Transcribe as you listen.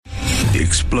The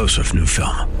explosive new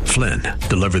film, Flynn,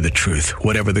 Deliver the Truth,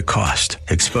 Whatever the Cost,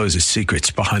 exposes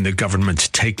secrets behind the government's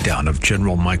takedown of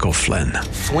General Michael Flynn.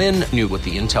 Flynn knew what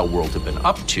the intel world had been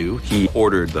up to. He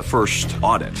ordered the first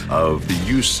audit of the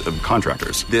use of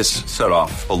contractors. This set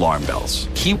off alarm bells.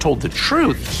 He told the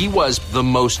truth. He was the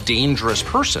most dangerous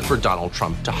person for Donald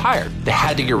Trump to hire. They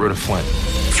had to get rid of Flynn.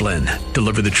 Flynn,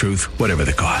 Deliver the Truth, Whatever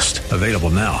the Cost. Available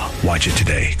now. Watch it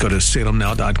today. Go to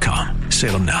salemnow.com.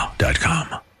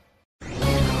 salemnow.com.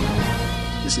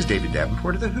 This is David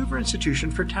Davenport of the Hoover Institution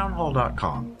for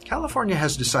Townhall.com. California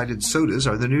has decided sodas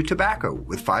are the new tobacco,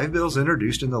 with 5 bills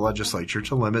introduced in the legislature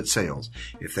to limit sales.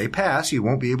 If they pass, you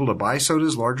won't be able to buy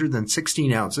sodas larger than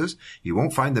 16 ounces, you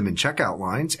won't find them in checkout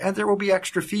lines, and there will be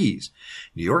extra fees.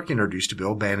 New York introduced a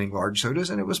bill banning large sodas,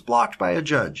 and it was blocked by a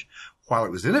judge. While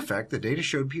it was in effect, the data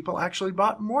showed people actually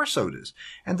bought more sodas,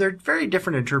 and there are very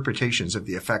different interpretations of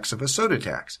the effects of a soda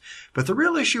tax. But the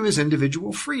real issue is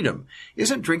individual freedom.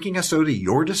 Isn't drinking a soda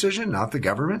your decision, not the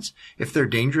government's? If they're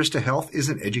dangerous to health,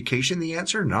 isn't education the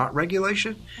answer, not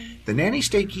regulation? The nanny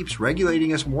state keeps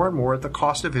regulating us more and more at the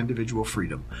cost of individual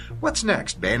freedom. What's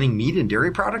next? Banning meat and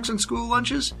dairy products in school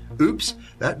lunches? Oops,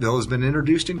 that bill has been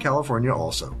introduced in California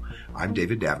also. I'm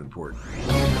David Davenport.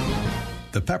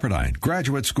 The Pepperdine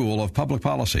Graduate School of Public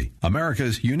Policy,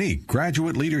 America's unique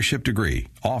graduate leadership degree,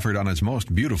 offered on its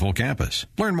most beautiful campus.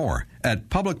 Learn more at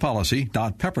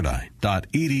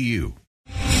publicpolicy.pepperdine.edu.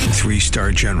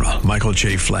 3-star General Michael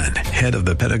J. Flynn, head of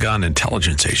the Pentagon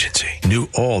Intelligence Agency, knew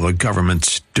all the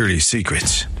government's dirty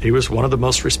secrets. He was one of the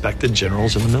most respected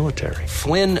generals in the military.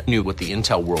 Flynn knew what the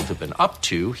intel world had been up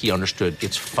to. He understood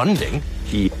its funding.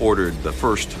 He ordered the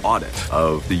first audit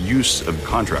of the use of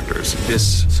contractors.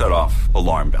 This set off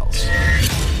alarm bells.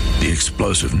 The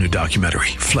explosive new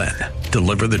documentary, Flynn,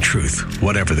 Deliver the Truth,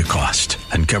 Whatever the Cost,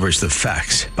 uncovers the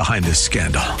facts behind this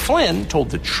scandal. Flynn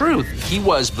told the truth. He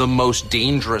was the most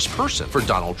dangerous person for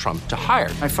Donald Trump to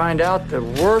hire. I find out the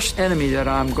worst enemy that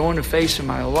I'm going to face in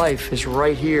my life is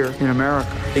right here in America.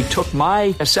 They took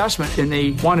my assessment and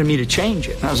they wanted me to change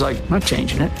it. And I was like, I'm not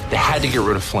changing it. They had to get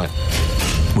rid of Flynn.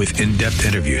 With in-depth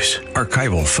interviews,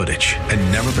 archival footage,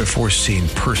 and never-before-seen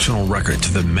personal records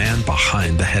of the man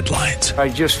behind the headlines. I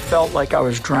just felt like I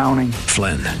was drowning.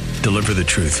 Flynn, Deliver the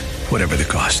Truth, Whatever the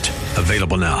Cost.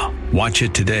 Available now. Watch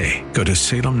it today. Go to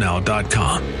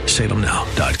salemnow.com.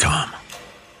 salemnow.com.